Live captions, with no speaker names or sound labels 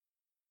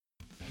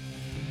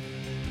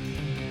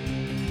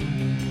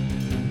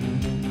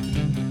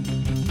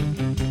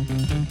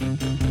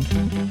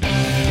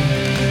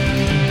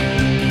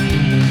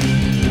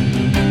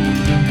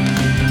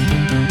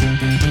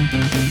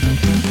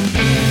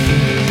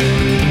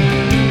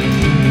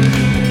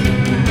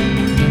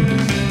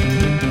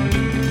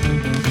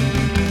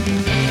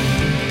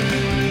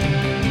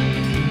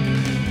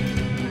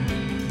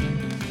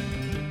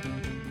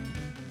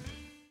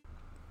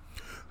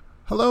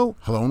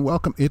and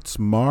welcome. It's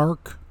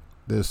Mark.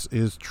 This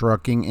is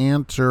Trucking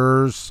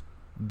Answers,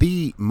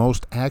 the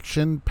most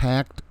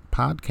action-packed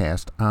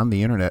podcast on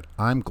the internet.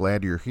 I'm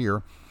glad you're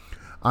here.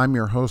 I'm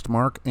your host,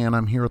 Mark, and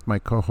I'm here with my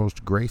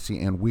co-host, Gracie,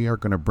 and we are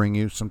going to bring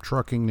you some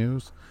trucking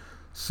news,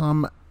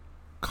 some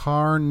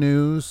car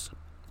news,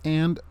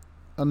 and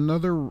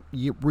another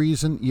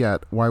reason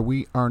yet why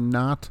we are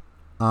not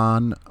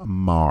on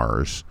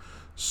Mars.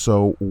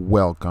 So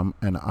welcome,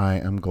 and I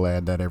am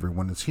glad that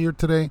everyone is here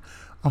today.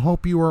 I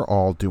hope you are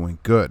all doing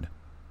good.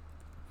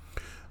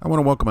 I want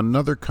to welcome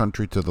another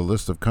country to the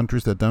list of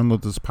countries that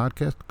download this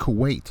podcast,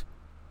 Kuwait.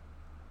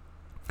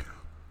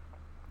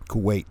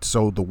 Kuwait.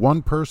 So the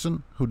one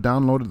person who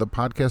downloaded the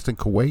podcast in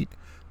Kuwait,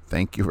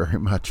 thank you very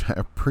much. I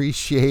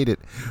appreciate it.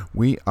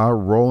 We are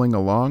rolling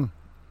along.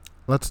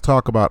 Let's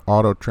talk about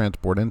Auto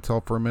Transport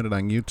Intel for a minute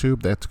on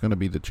YouTube. That's going to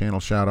be the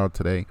channel shout out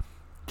today.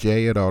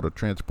 Jay at Auto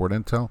Transport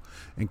Intel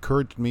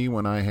encouraged me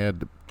when I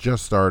had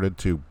just started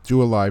to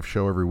do a live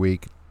show every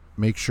week.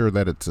 Make sure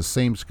that it's the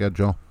same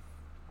schedule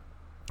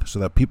so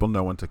that people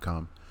know when to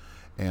come.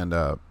 And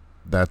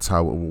that's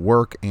how it will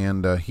work.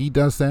 And he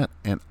does that,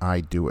 and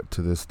I do it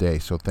to this day.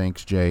 So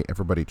thanks, Jay.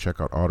 Everybody check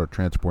out Auto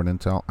Transport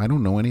Intel. I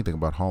don't know anything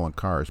about hauling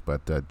cars,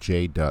 but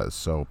Jay does.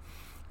 So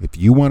if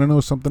you want to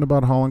know something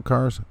about hauling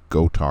cars,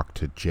 go talk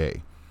to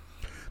Jay.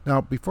 Now,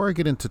 before I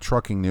get into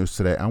trucking news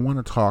today, I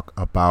want to talk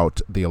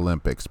about the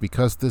Olympics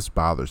because this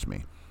bothers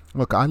me.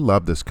 Look, I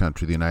love this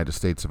country, the United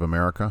States of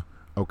America,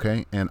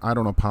 okay? And I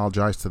don't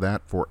apologize to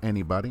that for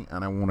anybody,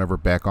 and I won't ever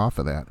back off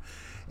of that.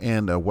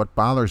 And what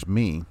bothers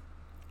me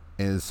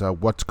is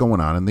what's going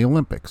on in the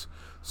Olympics.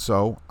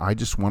 So I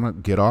just want to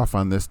get off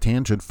on this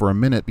tangent for a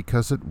minute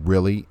because it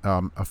really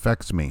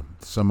affects me.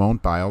 Simone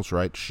Biles,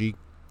 right? She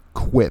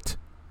quit,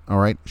 all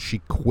right?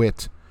 She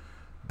quit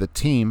the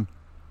team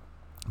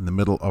in the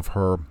middle of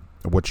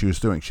what she was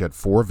doing. She had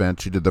 4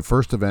 events. She did the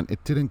first event.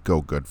 It didn't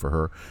go good for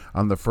her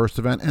on the first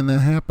event, and that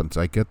happens.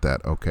 I get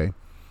that, okay?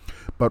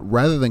 But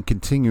rather than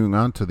continuing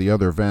on to the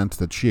other events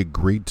that she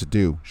agreed to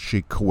do,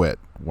 she quit.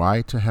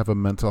 Why? To have a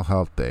mental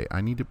health day.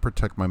 I need to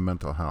protect my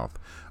mental health.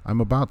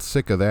 I'm about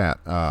sick of that,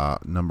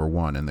 number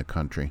one, in the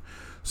country.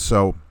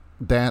 So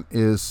that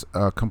is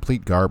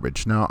complete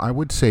garbage. Now, I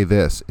would say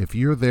this. If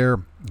you're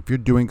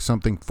doing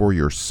something for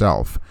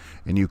yourself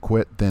and you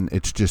quit, then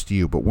it's just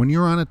you. But when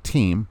you're on a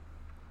team,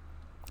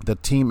 the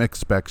team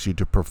expects you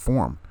to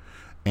perform.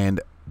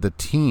 And the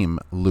team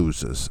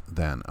loses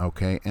then,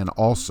 okay? And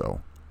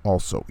also,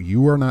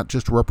 you are not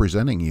just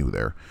representing you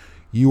there.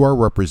 You are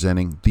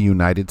representing the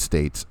United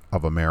States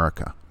of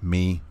America,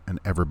 me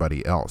and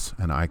everybody else.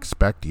 And I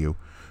expect you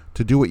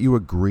to do what you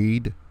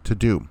agreed to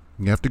do.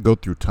 You have to go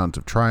through tons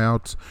of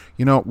tryouts.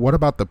 You know, what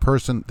about the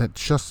person that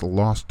just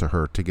lost to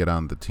her to get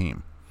on the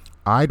team?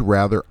 I'd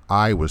rather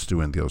I was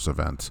doing those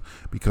events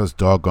because,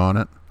 doggone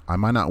it, I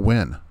might not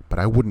win, but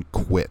I wouldn't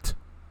quit.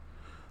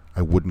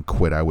 I wouldn't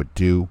quit. I would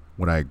do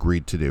what I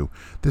agreed to do.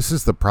 This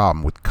is the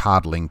problem with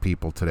coddling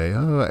people today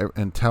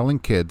and telling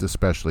kids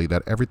especially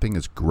that everything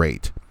is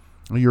great.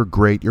 You're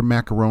great. Your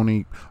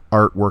macaroni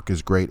artwork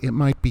is great. It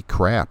might be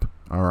crap,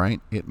 all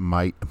right? It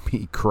might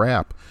be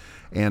crap.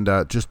 And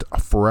just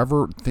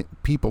forever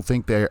people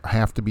think they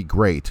have to be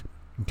great.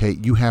 Okay,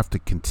 you have to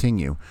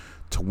continue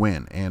to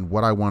win. And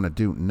what I want to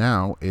do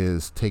now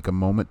is take a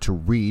moment to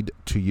read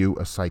to you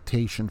a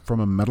citation from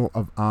a Medal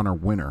of Honor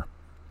winner,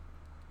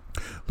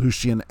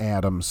 Lucian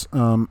Adams.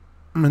 And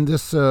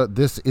this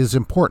is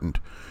important.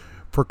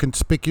 For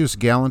conspicuous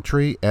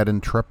gallantry at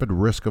intrepid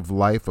risk of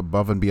life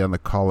above and beyond the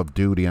call of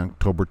duty on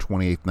October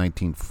 28,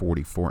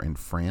 1944 in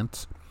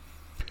France.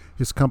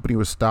 His company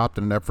was stopped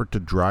in an effort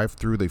to drive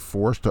through the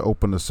forest to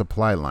open a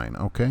supply line.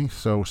 Okay,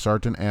 so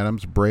Sergeant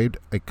Adams braved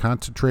a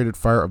concentrated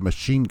fire of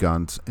machine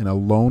guns in a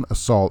lone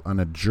assault on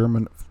a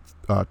German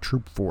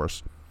troop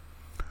force.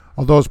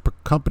 Although his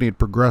company had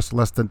progressed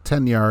less than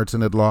 10 yards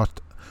and had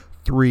lost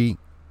 3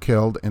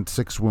 killed and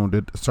 6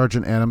 wounded,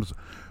 Sergeant Adams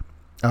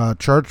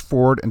charged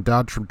forward and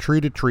dodged from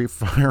tree to tree,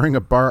 firing a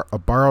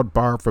borrowed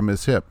bar from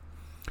his hip.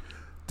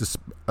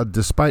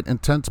 Despite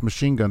intense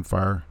machine gun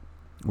fire,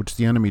 which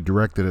the enemy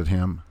directed at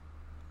him,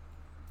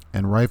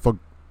 and rifle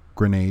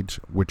grenades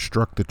which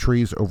struck the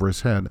trees over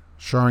his head,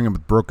 showering him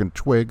with broken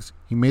twigs,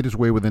 he made his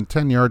way within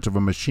 10 yards of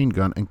a machine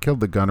gun and killed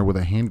the gunner with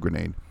a hand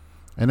grenade.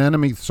 An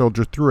enemy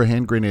soldier threw a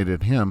hand grenade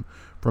at him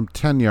from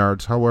 10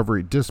 yards, however,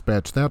 he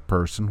dispatched that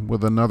person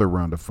with another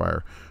round of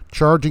fire.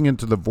 Charging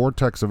into the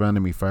vortex of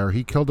enemy fire,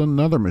 he killed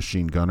another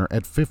machine gunner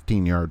at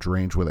 15 yards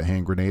range with a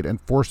hand grenade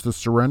and forced the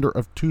surrender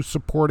of 2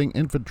 supporting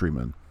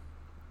infantrymen.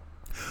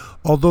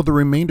 Although the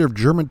remainder of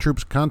German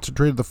troops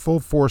concentrated the full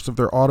force of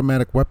their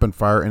automatic weapon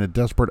fire in a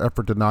desperate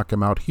effort to knock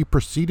him out, he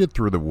proceeded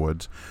through the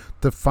woods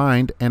to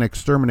find and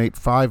exterminate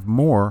 5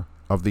 more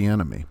of the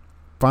enemy.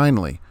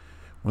 Finally,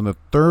 when the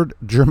 3rd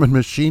German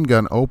machine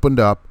gun opened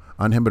up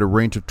on him at a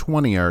range of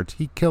 20 yards,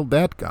 he killed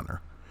that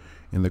gunner.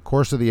 In the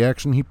course of the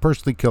action, he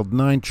personally killed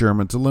 9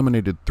 Germans,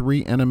 eliminated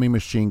 3 enemy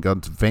machine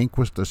guns,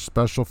 vanquished a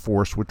special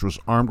force which was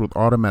armed with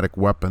automatic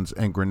weapons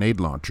and grenade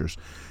launchers,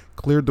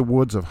 cleared the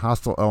woods of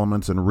hostile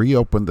elements, and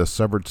reopened the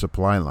severed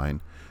supply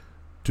line.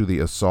 to the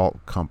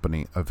assault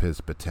company of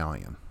his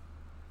battalion.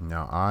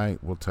 Now, I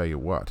will tell you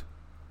what.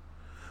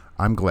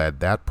 I'm glad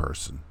that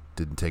person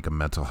didn't take a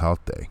mental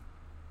health day.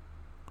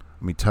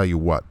 Let me tell you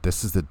what.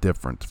 This is the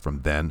difference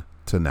from then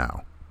to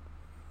now.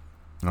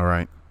 All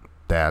right?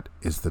 That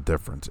is the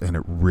difference, and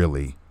it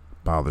really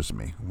bothers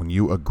me. When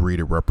you agree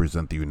to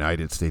represent the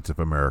United States of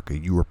America,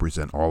 you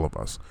represent all of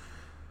us.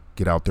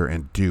 Get out there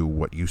and do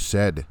what you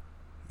said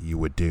you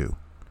would do.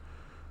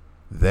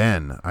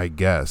 Then, I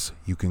guess,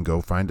 you can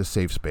go find a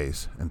safe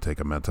space and take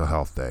a mental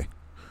health day.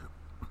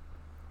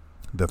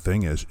 The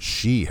thing is,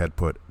 she had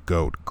put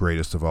GOAT,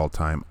 greatest of all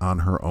time, on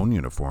her own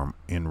uniform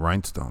in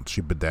rhinestones.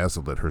 She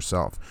bedazzled it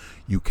herself.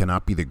 You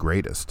cannot be the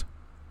greatest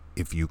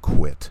if you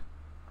quit.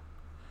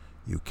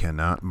 You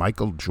cannot.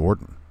 Michael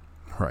Jordan,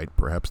 right,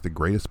 perhaps the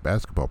greatest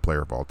basketball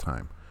player of all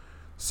time,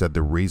 said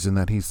the reason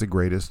that he's the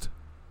greatest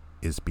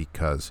is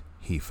because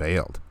he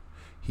failed.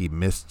 He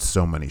missed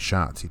so many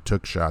shots. He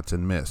took shots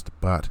and missed.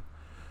 But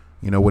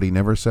you know what he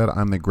never said?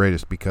 I'm the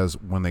greatest because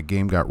when the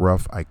game got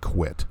rough, I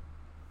quit.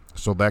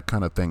 So that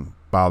kind of thing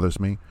bothers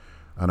me.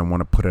 I don't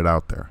want to put it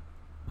out there.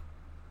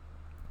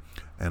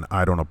 And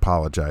I don't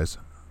apologize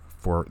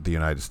for the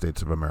United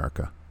States of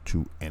America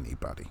to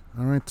anybody.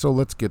 All right, so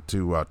let's get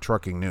to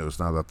trucking news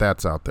now that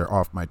that's out there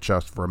off my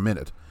chest for a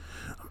minute.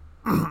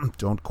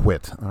 Don't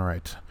quit. All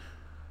right.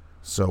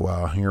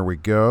 So here we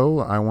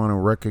go. I want to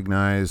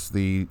recognize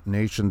the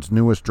nation's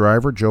newest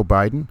driver, Joe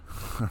Biden.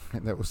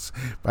 That was,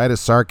 if I had a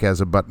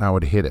sarcasm button, I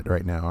would hit it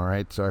right now. All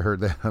right, so I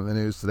heard that on the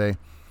news today.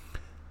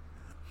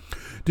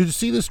 Did you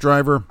see this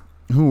driver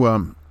who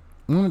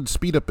wanted to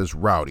speed up his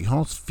route? He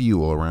hauls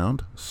fuel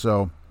around,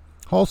 so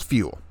hauls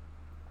fuel.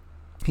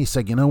 He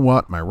said, you know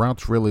what, my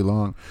route's really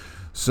long.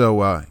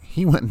 So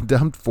he went and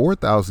dumped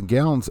 4,000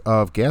 gallons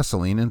of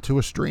gasoline into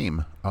a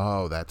stream.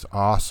 Oh, that's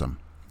awesome.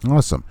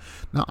 Awesome.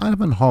 Now, I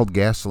haven't hauled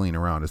gasoline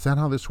around. Is that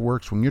how this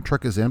works? When your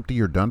truck is empty,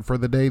 you're done for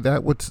the day?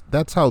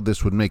 That's how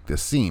this would make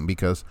this seem,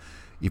 because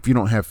if you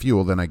don't have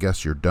fuel, then I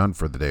guess you're done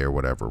for the day or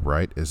whatever,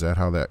 right? Is that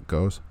how that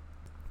goes?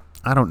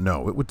 I don't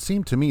know. It would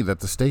seem to me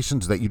that the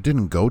stations that you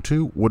didn't go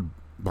to would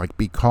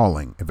be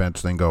calling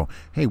eventually and go,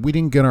 hey, we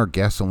didn't get our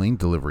gasoline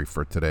delivery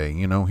for today,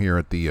 here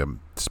at the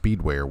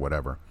Speedway or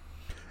whatever.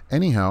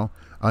 Anyhow,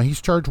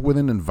 he's charged with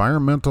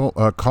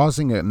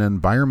causing an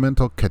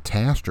environmental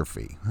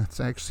catastrophe. That's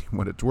actually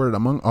what it's worded,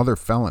 among other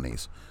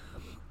felonies.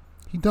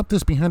 He dumped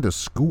this behind a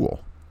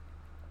school.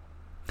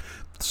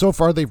 So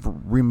far, they've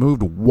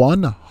removed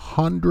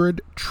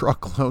 100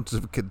 truckloads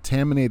of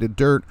contaminated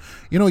dirt.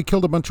 He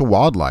killed a bunch of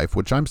wildlife,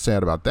 which I'm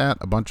sad about that.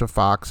 A bunch of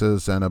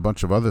foxes and a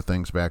bunch of other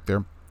things back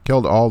there.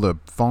 Killed all the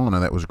fauna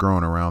that was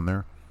growing around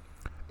there.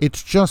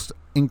 It's just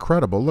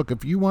incredible. Look,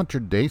 if you want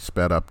your day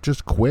sped up,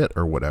 just quit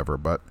or whatever.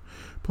 But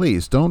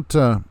please don't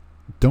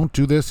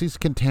do this. These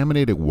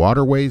contaminated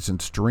waterways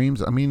and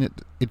streams. I mean,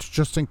 it's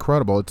just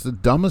incredible. It's the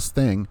dumbest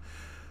thing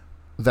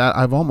that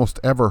I've almost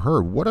ever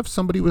heard. What if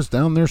somebody was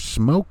down there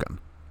smoking?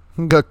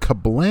 The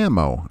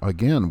kablamo.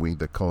 Again,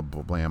 the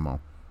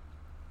kablamo.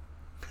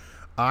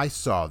 I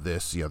saw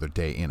this the other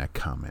day in a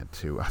comment,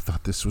 too. I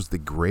thought this was the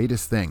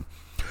greatest thing.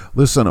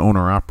 Listen,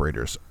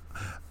 owner-operators,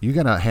 you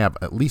got to have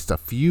at least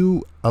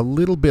a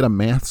little bit of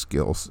math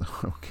skills,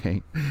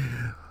 okay?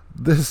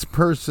 This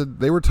person,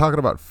 they were talking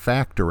about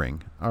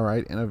factoring, all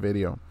right, in a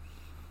video.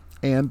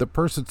 And the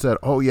person said,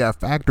 oh, yeah,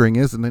 factoring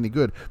isn't any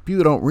good.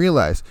 People don't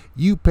realize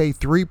you pay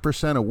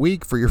 3% a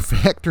week for your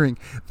factoring.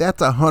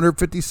 That's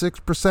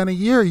 156% a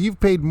year. You've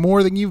paid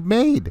more than you've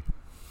made.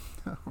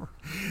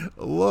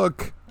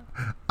 Look,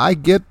 I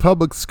get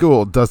public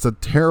school does a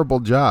terrible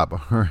job,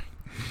 all right?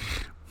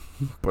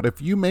 But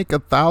if you make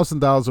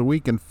 $1,000 a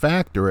week and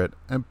factor it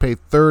and pay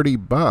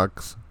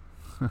 $30,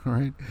 all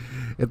right,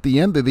 at the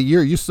end of the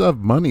year, you still have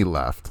money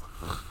left,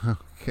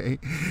 okay?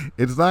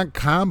 It's not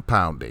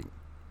compounding.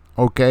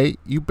 Okay,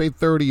 you pay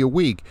 $30 a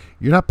week.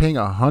 You're not paying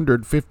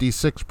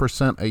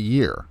 156% a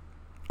year,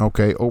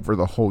 okay, over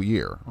the whole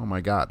year. Oh,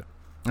 my God.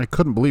 I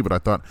couldn't believe it. I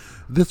thought,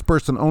 this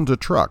person owns a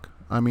truck.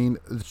 I mean,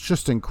 it's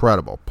just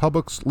incredible.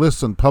 Public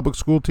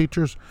school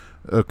teachers,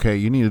 okay,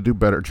 you need to do a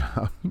better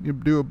job. You need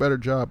to do a better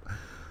job.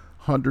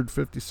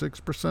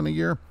 156% a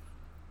year.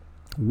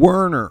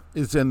 Werner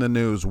is in the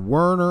news.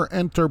 Werner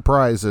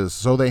Enterprises.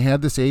 So they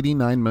had this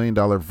 $89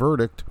 million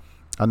verdict.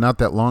 Not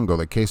that long ago.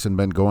 The case had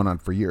been going on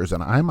for years,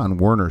 and I'm on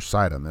Werner's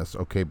side on this.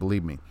 Okay,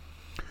 believe me.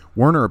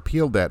 Werner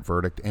appealed that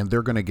verdict, and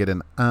they're going to get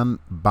an en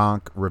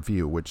banc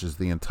review, which is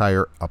the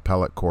entire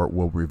appellate court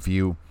will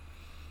review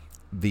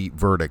the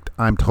verdict.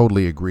 I'm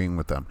totally agreeing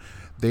with them.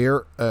 They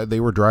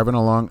were driving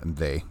along,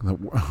 the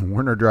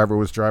Werner driver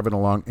was driving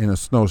along in a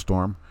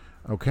snowstorm.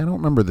 Okay, I don't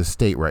remember the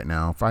state right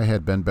now. If I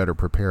had been better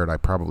prepared, I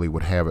probably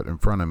would have it in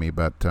front of me,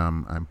 but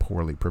I'm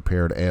poorly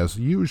prepared as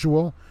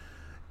usual.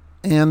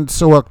 And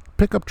so a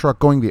pickup truck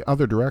going the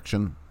other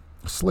direction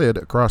slid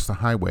across the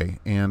highway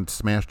and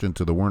smashed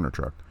into the Werner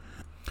truck.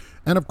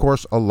 And, of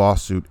course, a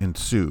lawsuit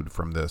ensued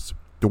from this.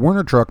 The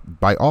Werner truck,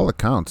 by all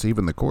accounts,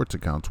 even the court's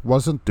accounts,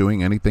 wasn't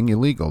doing anything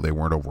illegal. They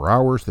weren't over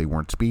hours. They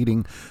weren't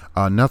speeding.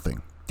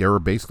 Nothing. They were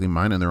basically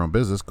minding their own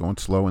business, going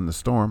slow in the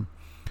storm.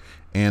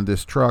 And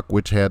this truck,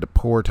 which had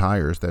poor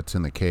tires, that's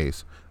in the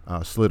case,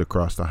 slid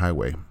across the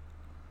highway.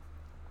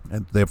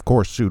 And they, of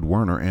course, sued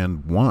Werner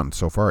and won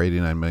so far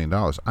 $89 million.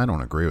 I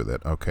don't agree with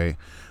it, okay?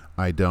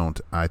 I don't.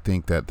 I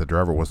think that the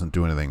driver wasn't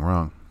doing anything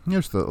wrong.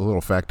 Here's the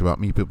little fact about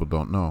me people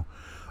don't know.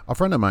 A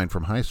friend of mine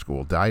from high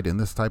school died in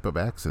this type of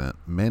accident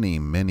many,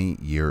 many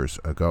years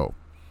ago.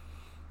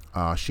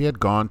 She had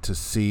gone to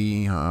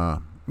see,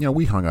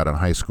 we hung out in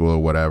high school or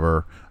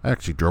whatever. I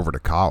actually drove her to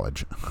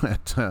college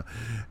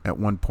at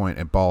one point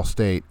at Ball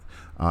State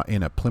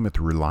in a Plymouth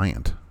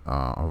Reliant,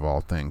 of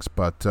all things.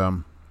 But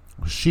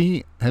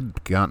she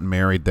had gotten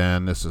married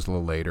then. This is a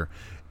little later.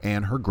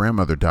 And her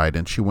grandmother died,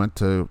 and she went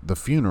to the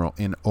funeral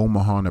in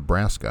Omaha,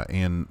 Nebraska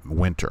in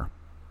winter.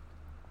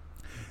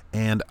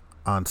 And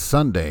on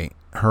Sunday,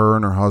 her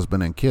and her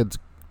husband and kids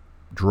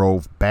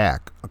drove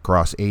back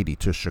across 80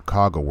 to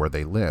Chicago where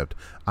they lived.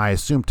 I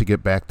assume to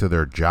get back to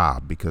their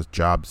job because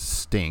jobs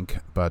stink,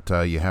 but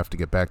you have to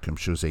get back to them.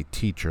 She was a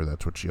teacher.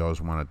 That's what she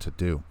always wanted to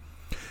do.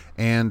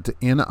 And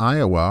in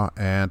Iowa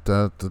at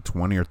the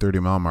 20 or 30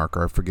 mile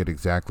marker, I forget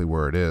exactly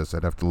where it is.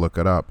 I'd have to look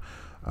it up.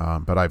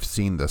 But I've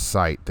seen the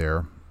site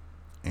there.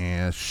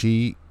 And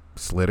she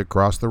slid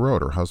across the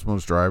road. Her husband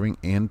was driving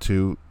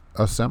into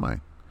a semi.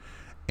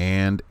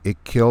 And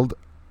it killed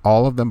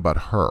all of them but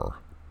her.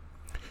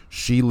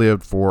 She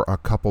lived for a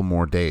couple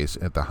more days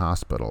at the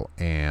hospital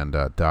and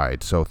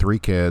died. So 3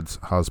 kids,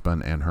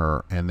 husband and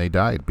her, and they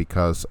died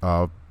because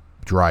of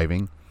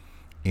driving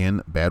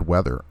in bad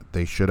weather.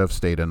 They should have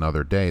stayed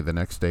another day. The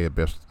next day,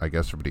 I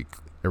guess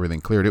everything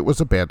cleared. It was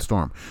a bad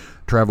storm.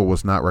 Travel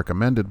was not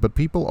recommended, but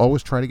people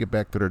always try to get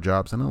back to their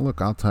jobs. And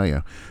look, I'll tell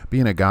you,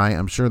 being a guy,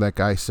 I'm sure that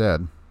guy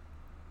said,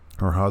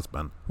 her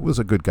husband, who was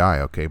a good guy,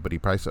 okay, but he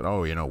probably said,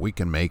 we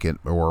can make it,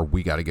 or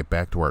we got to get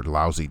back to our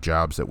lousy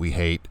jobs that we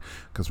hate,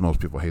 because most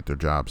people hate their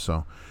jobs.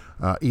 So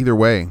either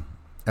way,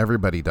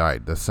 everybody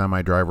died. The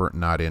semi-driver,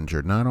 not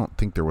injured. And I don't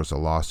think there was a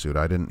lawsuit.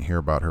 I didn't hear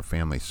about her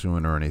family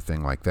suing or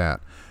anything like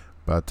that.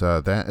 But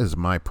that is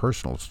my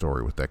personal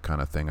story with that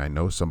kind of thing. I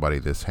know somebody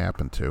this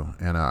happened to,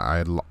 and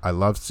I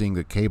love seeing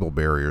the cable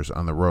barriers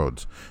on the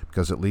roads,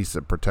 because at least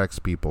it protects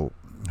people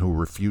who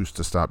refuse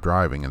to stop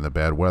driving in the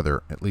bad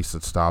weather. At least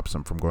it stops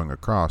them from going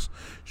across.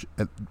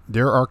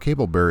 There are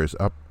cable barriers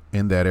up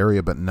in that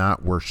area, but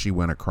not where she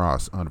went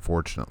across,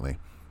 unfortunately.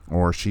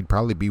 Or she'd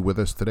probably be with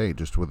us today,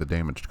 just with a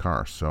damaged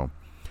car. So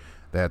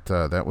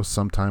that was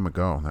some time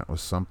ago. That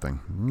was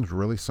something. It was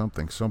really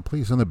something. So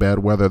please, in the bad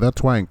weather,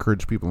 that's why I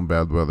encourage people in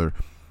bad weather,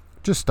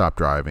 just stop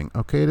driving.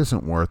 Okay, it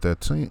isn't worth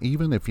it. So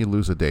even if you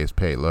lose a day's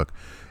pay, look,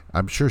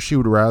 I'm sure she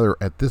would rather,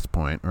 at this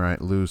point, right,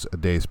 lose a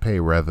day's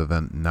pay rather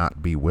than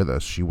not be with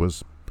us. She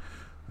was,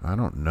 I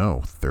don't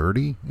know,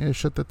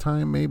 30-ish at the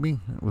time,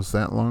 maybe. It was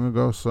that long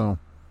ago. So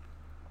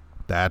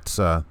that's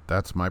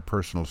my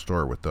personal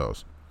story with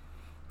those.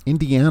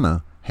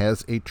 Indiana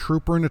has a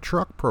trooper in a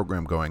truck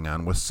program going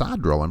on with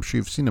Sodrel. I'm sure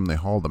you've seen them. They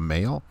haul the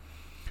mail.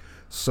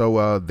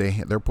 So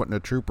they're putting a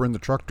trooper in the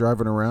truck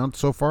driving around.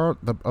 So far,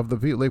 of the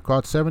people they've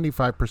caught,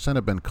 75%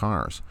 have been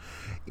cars.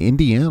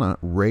 Indiana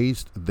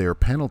raised their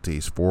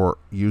penalties for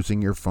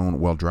using your phone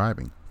while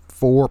driving.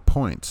 4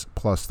 points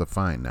plus the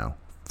fine now.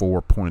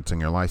 4 points on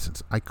your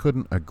license. I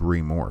couldn't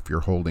agree more if you're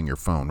holding your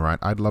phone, right?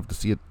 I'd love to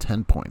see it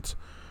 10 points.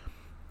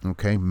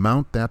 Okay,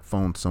 mount that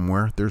phone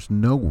somewhere. There's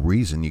no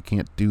reason you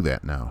can't do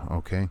that now,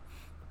 okay?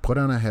 Put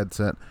on a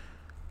headset.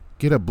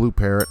 Get a blue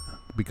parrot.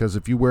 Because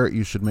if you wear it,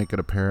 you should make it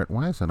a parrot.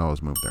 Why does it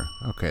always move there?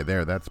 Okay,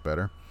 there, that's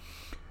better.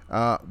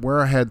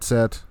 Wear a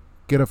headset.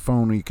 Get a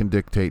phone you can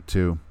dictate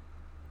to.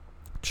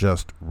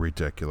 Just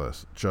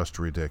ridiculous. Just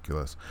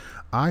ridiculous.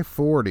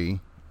 I-40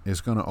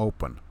 is going to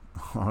open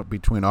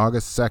between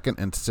August 2nd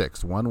and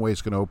 6th. One way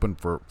is going to open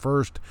for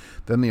first,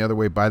 then the other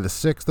way by the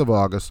 6th of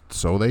August,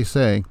 so they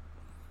say.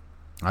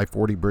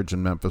 I-40 bridge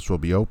in Memphis will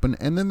be open,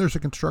 and then there's a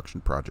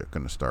construction project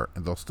going to start,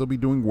 and they'll still be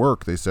doing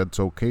work, they said,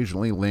 so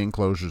occasionally lane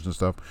closures and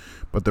stuff,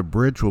 but the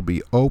bridge will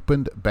be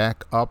opened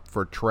back up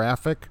for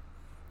traffic.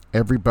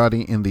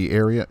 Everybody in the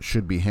area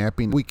should be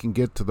happy. We can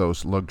get to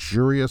those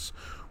luxurious,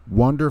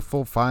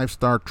 wonderful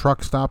 5-star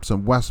truck stops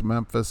in West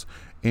Memphis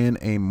in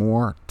a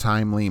more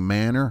timely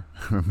manner.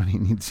 Everybody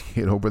needs to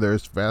get over there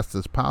as fast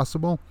as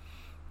possible.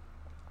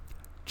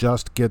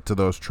 Just get to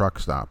those truck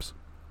stops.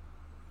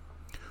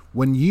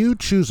 When you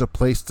choose a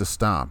place to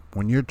stop,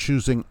 when you're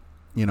choosing,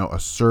 a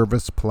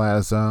service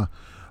plaza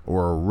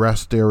or a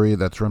rest area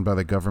that's run by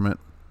the government,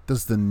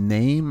 does the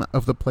name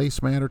of the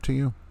place matter to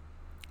you?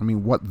 I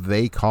mean, what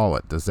they call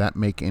it, does that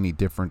make any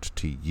difference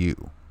to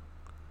you?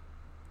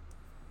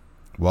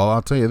 Well,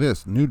 I'll tell you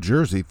this, New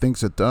Jersey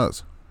thinks it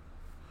does.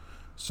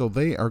 So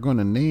they are going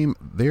to name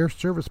their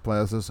service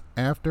plazas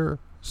after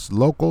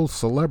local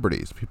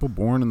celebrities, people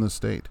born in the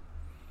state.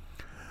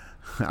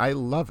 I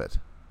love it.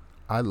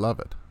 I love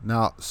it.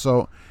 Now,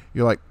 so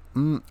you're like,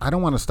 I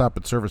don't want to stop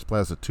at Service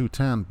Plaza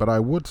 210, but I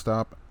would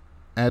stop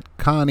at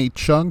Connie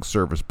Chung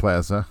Service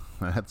Plaza.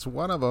 That's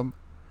one of them.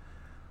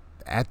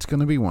 That's going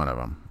to be one of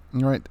them.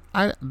 All right.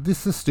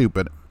 This is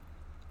stupid.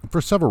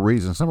 for several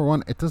reasons. Number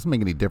one, it doesn't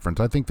make any difference.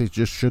 I think they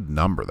just should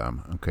number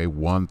them. Okay,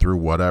 1 through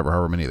whatever,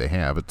 however many they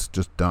have. It's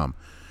just dumb.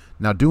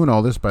 Now, doing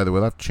all this, by the way,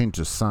 they'll have to change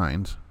the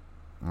signs.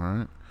 All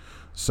right.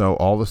 So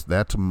all this,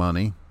 that's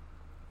money.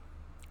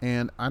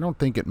 And I don't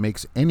think it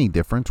makes any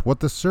difference what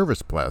the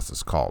service plaza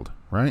is called,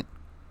 right?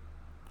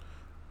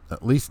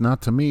 At least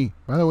not to me.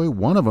 By the way,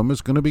 one of them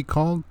is going to be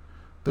called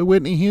the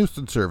Whitney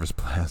Houston Service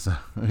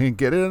Plaza.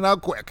 Get in and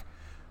out quick.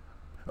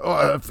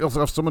 Oh, I feel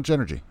so much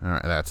energy. All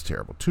right, that's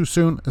terrible. Too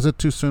soon? Is it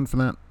too soon for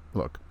that?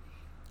 Look,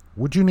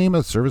 would you name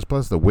a service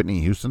plaza the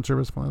Whitney Houston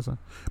Service Plaza?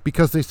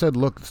 Because they said,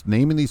 look,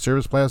 naming these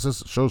service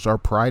plazas shows our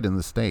pride in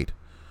the state.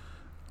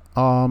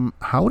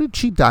 How did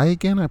she die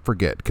again? I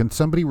forget. Can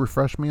somebody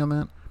refresh me on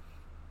that?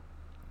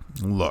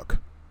 Look,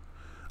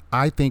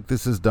 I think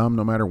this is dumb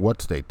no matter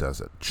what state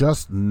does it.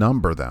 Just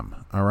number them,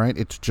 all right?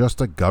 It's just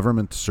a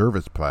government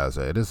service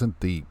plaza. It isn't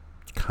the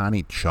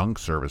Connie Chung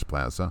Service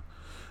Plaza.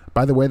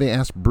 By the way, they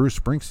asked Bruce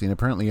Springsteen.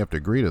 Apparently you have to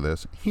agree to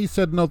this. He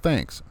said no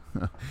thanks.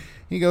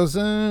 He goes,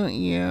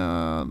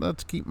 yeah,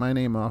 let's keep my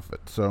name off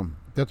it. So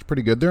that's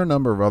pretty good. There are a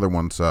number of other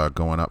ones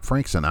going up.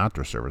 Frank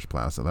Sinatra Service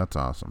Plaza. That's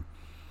awesome.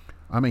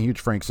 I'm a huge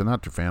Frank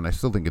Sinatra fan. I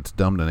still think it's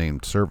dumb to name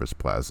service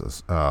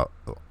plazas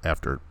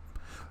after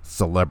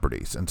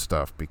celebrities and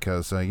stuff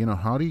because,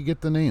 how do you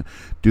get the name?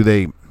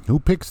 Who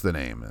picks the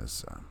name?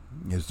 Is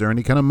there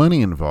any kind of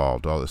money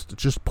involved? All this.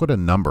 Just put a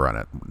number on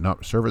it. No,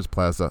 Service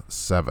Plaza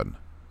 7.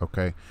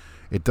 Okay?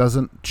 It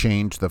doesn't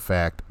change the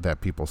fact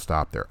that people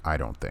stop there, I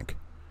don't think.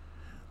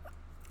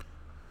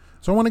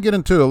 So I want to get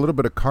into a little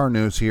bit of car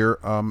news here.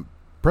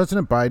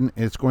 President Biden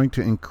is going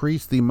to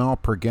increase the mile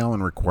per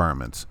gallon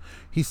requirements.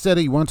 He said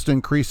he wants to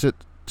increase it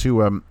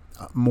to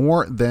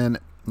more than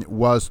it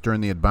was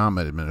during the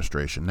Obama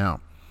administration.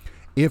 Now,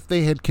 if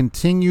they had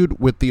continued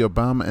with the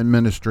Obama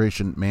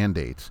administration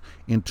mandates,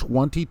 in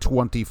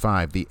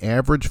 2025, the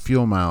average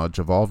fuel mileage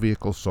of all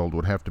vehicles sold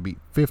would have to be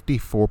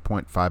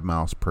 54.5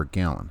 miles per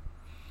gallon.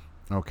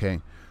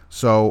 Okay,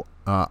 so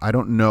I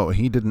don't know.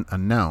 He didn't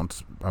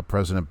announce,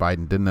 President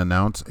Biden didn't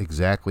announce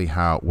exactly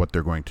what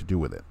they're going to do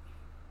with it.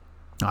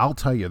 I'll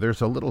tell you,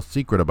 there's a little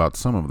secret about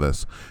some of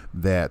this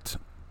that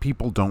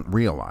people don't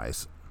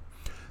realize.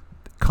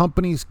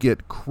 Companies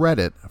get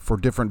credit for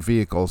different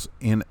vehicles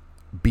in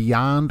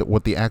beyond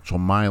what the actual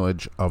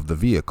mileage of the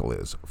vehicle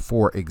is.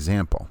 For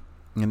example,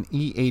 an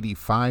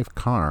E85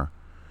 car,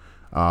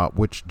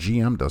 which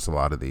GM does a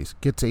lot of these,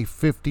 gets a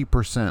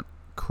 50%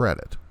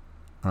 credit.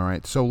 All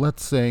right, so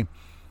let's say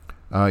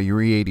your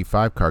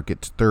E85 car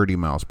gets 30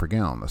 miles per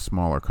gallon, a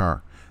smaller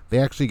car. They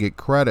actually get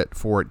credit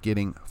for it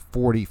getting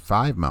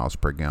 45 miles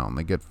per gallon.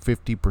 They get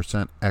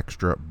 50%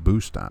 extra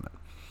boost on it.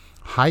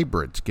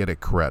 Hybrids get a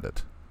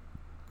credit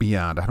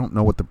beyond, I don't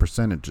know what the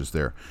percentage is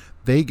there.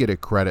 They get a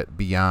credit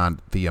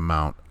beyond the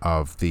amount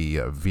of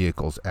the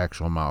vehicle's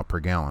actual mile per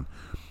gallon.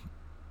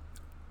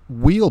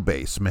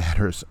 Wheelbase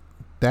matters.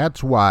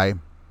 That's why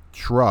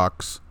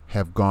trucks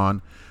have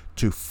gone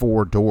to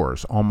 4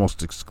 doors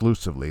almost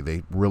exclusively.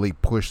 They really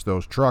push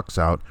those trucks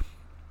out.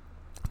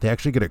 They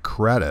actually get a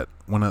credit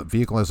when a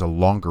vehicle has a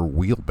longer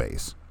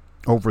wheelbase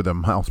over the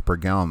miles per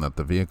gallon that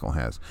the vehicle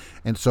has.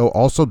 And so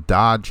also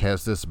Dodge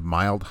has this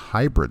mild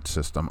hybrid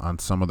system on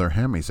some of their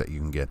Hemis that you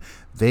can get.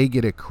 They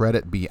get a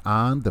credit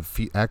beyond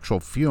the actual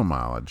fuel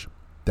mileage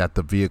that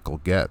the vehicle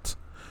gets.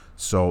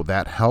 So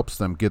that helps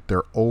them get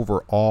their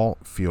overall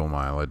fuel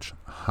mileage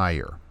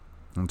higher.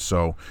 And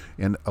so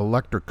in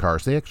electric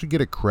cars, they actually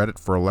get a credit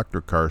for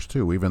electric cars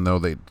too, even though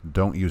they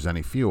don't use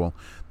any fuel.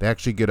 They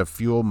actually get a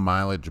fuel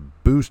mileage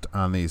boost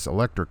on these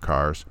electric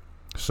cars.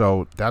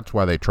 So that's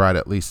why they try to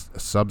at least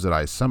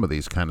subsidize some of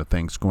these kind of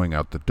things going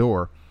out the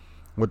door,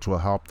 which will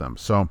help them.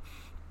 So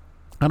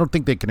I don't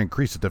think they can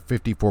increase it to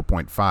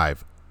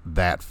 54.5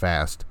 that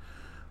fast.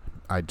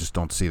 I just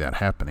don't see that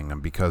happening.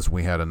 And because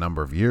we had a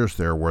number of years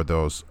there where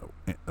those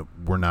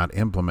were not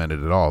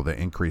implemented at all, the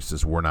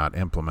increases were not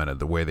implemented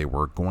the way they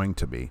were going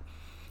to be.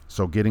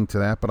 So getting to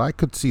that, but I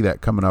could see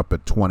that coming up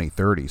at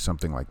 2030,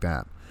 something like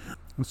that.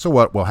 And so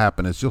what will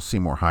happen is you'll see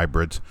more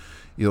hybrids.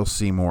 You'll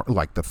see more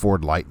like the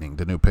Ford Lightning,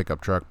 the new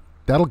pickup truck.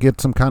 That'll get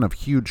some kind of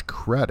huge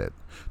credit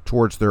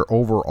towards their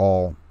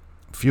overall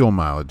fuel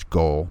mileage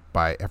goal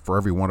for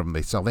every one of them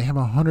they sell. They have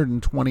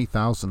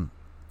 120,000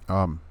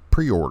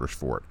 pre-orders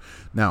for it.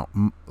 Now,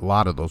 a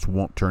lot of those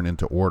won't turn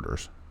into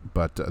orders,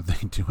 but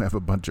they do have a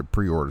bunch of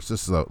pre-orders.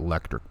 This is an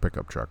electric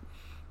pickup truck.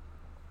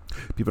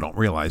 People don't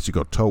realize you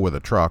go tow with a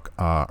truck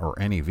or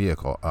any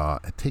vehicle.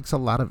 It takes a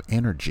lot of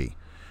energy,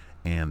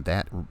 and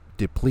that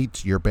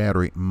depletes your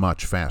battery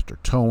much faster.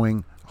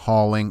 Towing,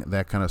 hauling,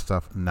 that kind of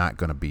stuff, not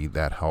going to be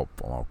that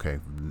helpful, okay?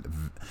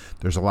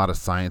 There's a lot of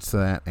science to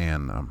that,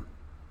 and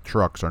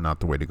trucks are not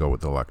the way to go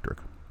with electric.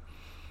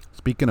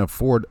 Speaking of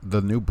Ford, the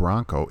new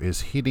Bronco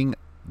is hitting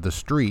the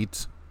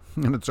streets,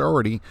 and it's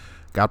already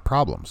got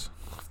problems.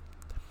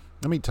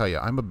 Let me tell you,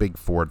 I'm a big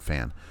Ford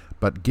fan,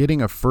 but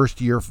getting a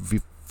first-year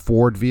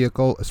Ford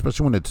vehicle,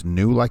 especially when it's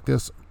new like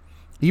this,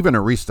 even a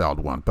restyled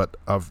one, but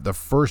of the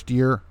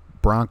first-year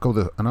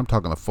Bronco, and I'm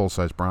talking the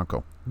full-size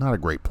Bronco, not a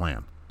great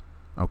plan.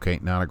 Okay,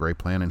 not a great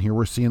plan, and here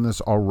we're seeing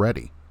this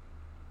already.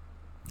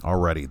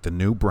 already. The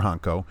new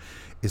Bronco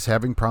is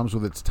having problems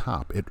with its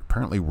top. It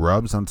apparently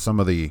rubs on some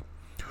of the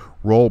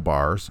roll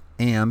bars,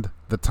 and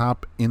the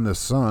top in the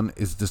sun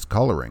is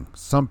discoloring.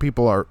 Some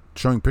people are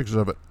showing pictures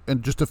of it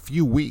in just a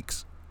few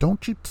weeks.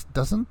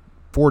 Doesn't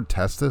Ford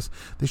test this?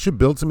 They should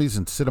build some of these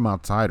and sit them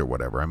outside or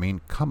whatever. I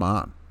mean, come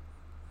on.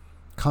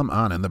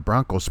 And the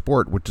Bronco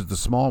Sport, which is the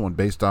small one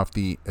based off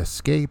the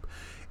Escape,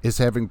 is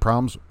having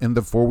problems in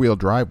the four-wheel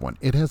drive one.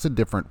 It has a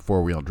different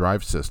four-wheel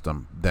drive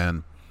system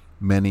than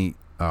many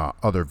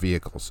other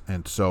vehicles.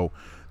 And so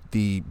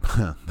the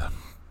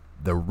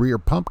rear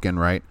pumpkin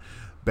right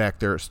back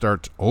there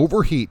starts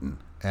overheating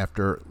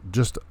after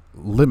just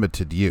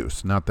limited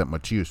use, not that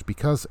much use,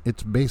 because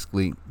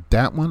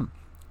that one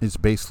is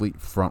basically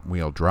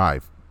front-wheel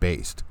drive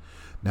based.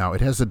 Now,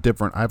 it has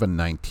I have a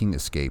 19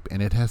 Escape,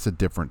 and it has a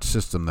different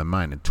system than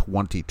mine. In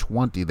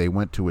 2020, they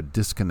went to a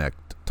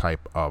disconnect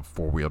type of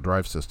four-wheel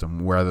drive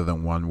system rather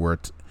than one where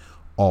it's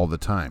all the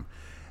time.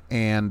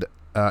 And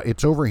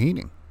it's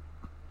overheating.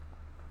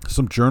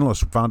 Some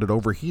journalists found it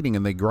overheating,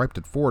 and they griped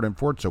at Ford, and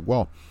Ford said,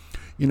 well,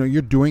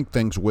 you're doing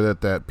things with it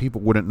that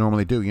people wouldn't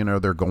normally do.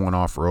 They're going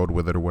off-road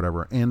with it or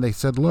whatever. And they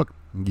said, look,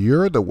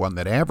 you're the one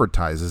that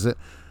advertises it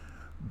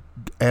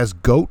as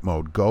GOAT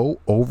mode,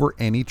 go over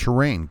any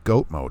terrain,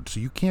 GOAT mode. So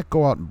you can't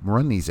go out and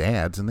run these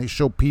ads, and they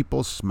show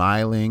people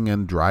smiling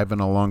and driving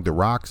along the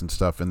rocks and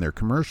stuff in their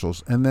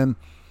commercials, and then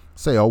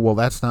say, oh, well,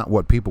 that's not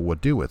what people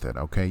would do with it,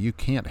 okay? You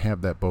can't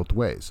have that both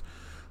ways.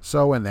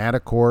 So, and that,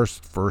 of course,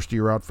 first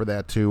year out for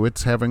that too,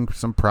 it's having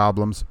some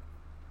problems.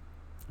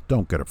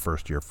 Don't get a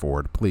first-year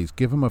Ford. Please,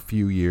 give them a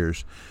few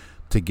years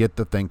to get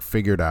the thing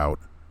figured out,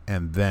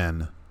 and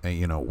then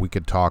we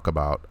could talk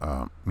about,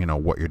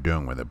 what you're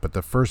doing with it. But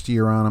the first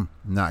year on them,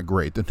 not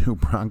great. The new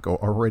Bronco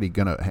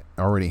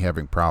already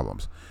having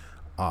problems.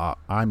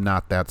 I'm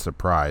not that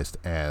surprised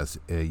as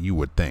you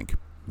would think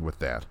with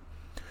that.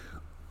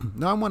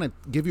 Now I want to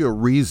give you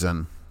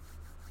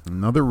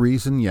another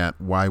reason yet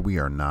why we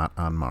are not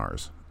on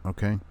Mars.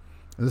 Okay,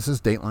 this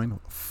is Dateline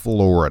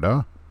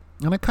Florida.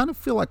 And I kind of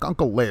feel like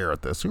Uncle Lair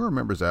at this. Who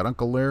remembers that?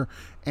 Uncle Lair,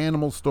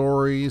 Animal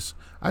Stories.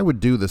 I would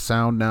do the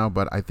sound now,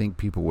 but I think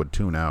people would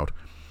tune out.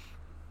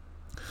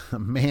 A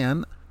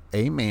man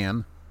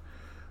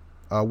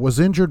was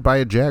injured by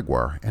a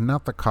Jaguar and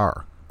not the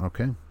car.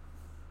 Okay.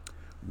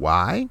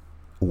 Why?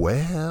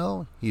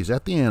 Well, he's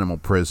at the animal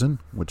prison,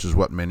 which is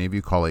what many of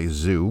you call a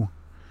zoo.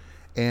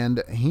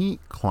 And he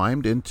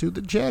climbed into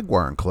the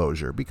Jaguar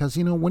enclosure because,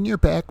 when you're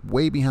back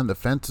way behind the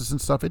fences and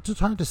stuff, it's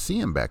just hard to see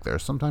him back there.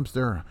 Sometimes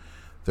they're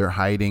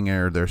hiding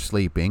or they're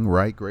sleeping,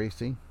 right,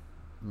 Gracie?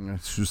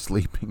 She's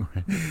sleeping,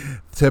 right?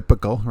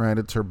 Typical, right?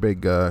 It's her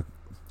big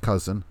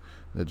cousin,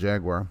 the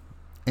Jaguar.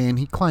 And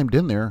he climbed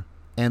in there,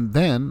 and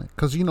then,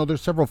 because,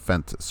 there's several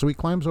fences. So he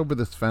climbs over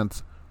this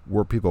fence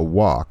where people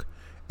walk,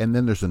 and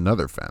then there's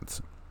another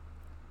fence.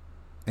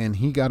 And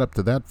he got up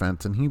to that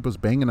fence, and he was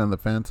banging on the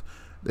fence.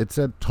 It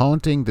said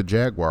taunting the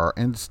Jaguar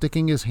and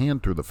sticking his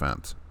hand through the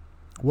fence.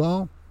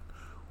 Well,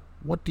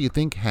 what do you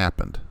think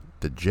happened?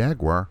 The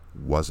Jaguar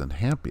wasn't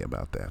happy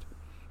about that.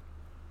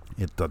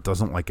 It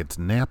doesn't like its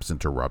naps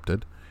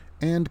interrupted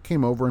and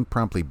came over and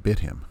promptly bit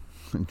him.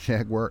 The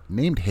Jaguar,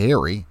 named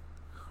Harry,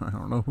 I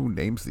don't know who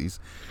names these.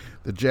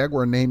 The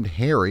Jaguar named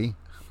Harry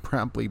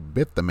promptly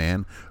bit the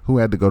man, who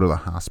had to go to the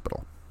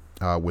hospital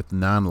with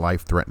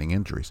non-life-threatening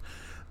injuries.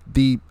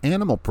 The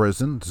animal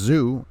prison,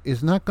 zoo,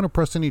 is not going to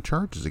press any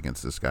charges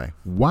against this guy.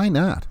 Why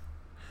not?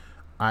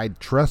 I'd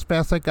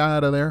trespass that guy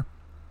out of there,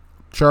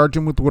 charge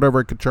him with whatever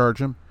I could charge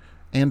him,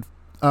 and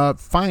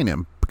fine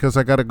him because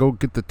I got to go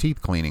get the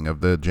teeth cleaning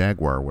of the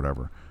Jaguar or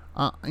whatever.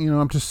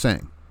 I'm just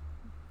saying.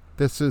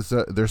 This is,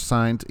 there's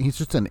signs. He's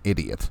just an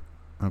idiot.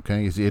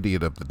 Okay, he's the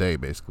idiot of the day,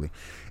 basically.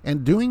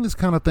 And doing this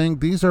kind of thing,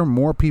 these are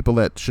more people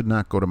that should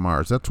not go to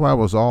Mars. That's why I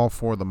was all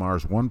for the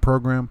Mars One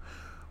program.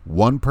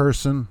 One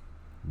person,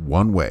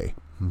 one way.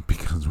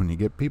 Because when you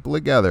get people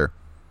together,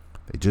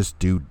 they just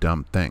do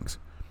dumb things.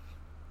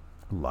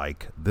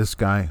 Like this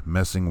guy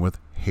messing with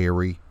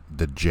Harry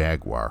the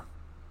Jaguar.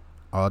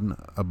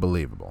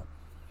 Unbelievable.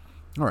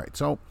 All right,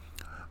 so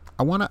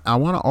I want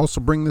to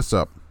also bring this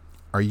up.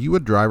 Are you a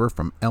driver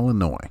from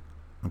Illinois?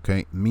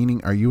 Okay,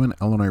 meaning are you an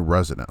Illinois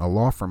resident? A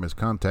law firm has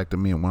contacted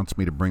me and wants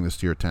me to bring this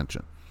to your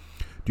attention.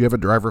 Do you have a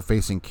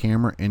driver-facing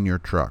camera in your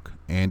truck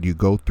and you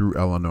go through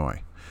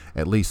Illinois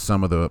at least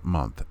some of the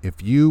month?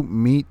 If you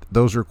meet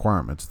those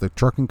requirements, the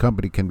trucking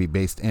company can be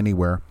based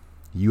anywhere.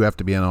 You have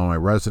to be an Illinois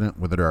resident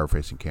with a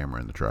driver-facing camera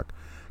in the truck.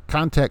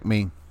 Contact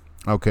me,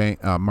 okay,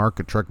 Mark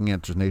at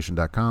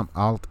TruckingAnswersNation.com.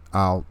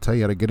 I'll tell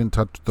you how to get in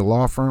touch with the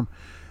law firm.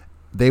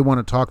 They want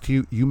to talk to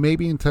you. You may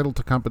be entitled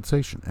to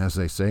compensation, as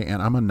they say, and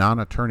I'm a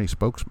non-attorney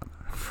spokesman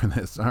for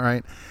this, all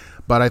right?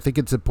 But I think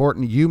it's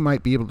important. You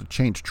might be able to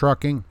change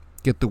trucking,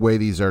 get the way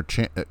these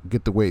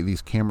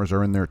cameras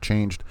are in there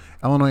changed.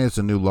 Illinois has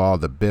a new law,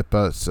 the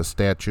BIPA, it's a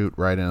statute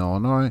right in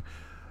Illinois,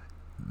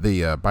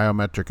 the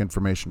Biometric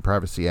Information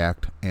Privacy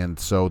Act, and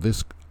so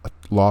this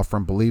law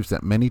firm believes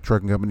that many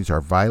trucking companies are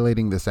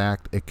violating this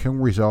act. It can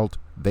result,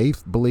 they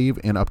believe,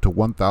 in up to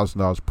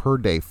 $1,000 per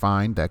day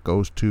fine that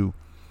goes to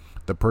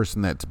the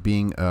person that's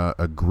being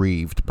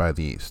aggrieved by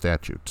the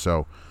statute.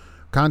 So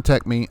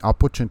contact me. I'll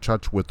put you in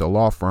touch with the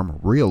law firm,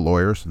 real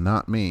lawyers,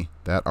 not me,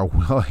 that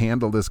will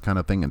handle this kind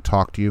of thing and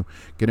talk to you,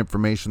 get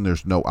information.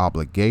 There's no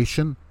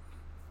obligation,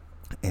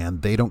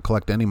 and they don't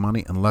collect any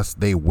money unless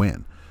they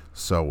win.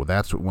 So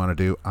that's what we want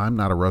to do. I'm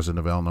not a resident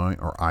of Illinois,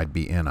 or I'd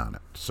be in on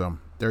it. So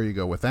there you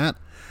go with that.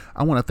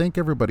 I want to thank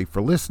everybody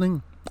for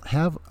listening.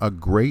 Have a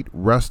great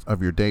rest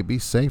of your day. Be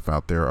safe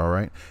out there, all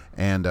right?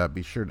 And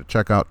be sure to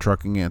check out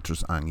Trucking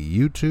Answers on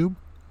YouTube.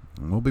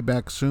 And we'll be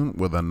back soon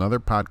with another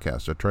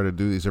podcast. I try to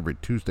do these every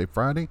Tuesday,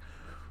 Friday.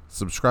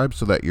 Subscribe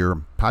so that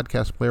your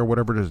podcast player,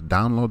 whatever it is,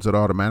 downloads it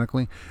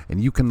automatically,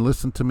 and you can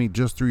listen to me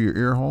just through your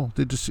ear hole.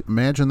 Did you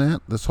imagine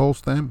that? This whole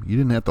stem? You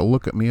didn't have to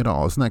look at me at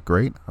all. Isn't that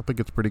great? I think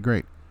it's pretty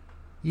great.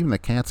 Even the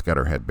cat's got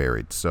her head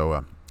buried,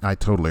 so I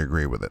totally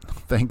agree with it.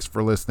 Thanks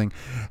for listening,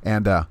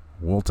 and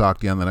we'll talk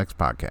to you on the next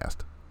podcast.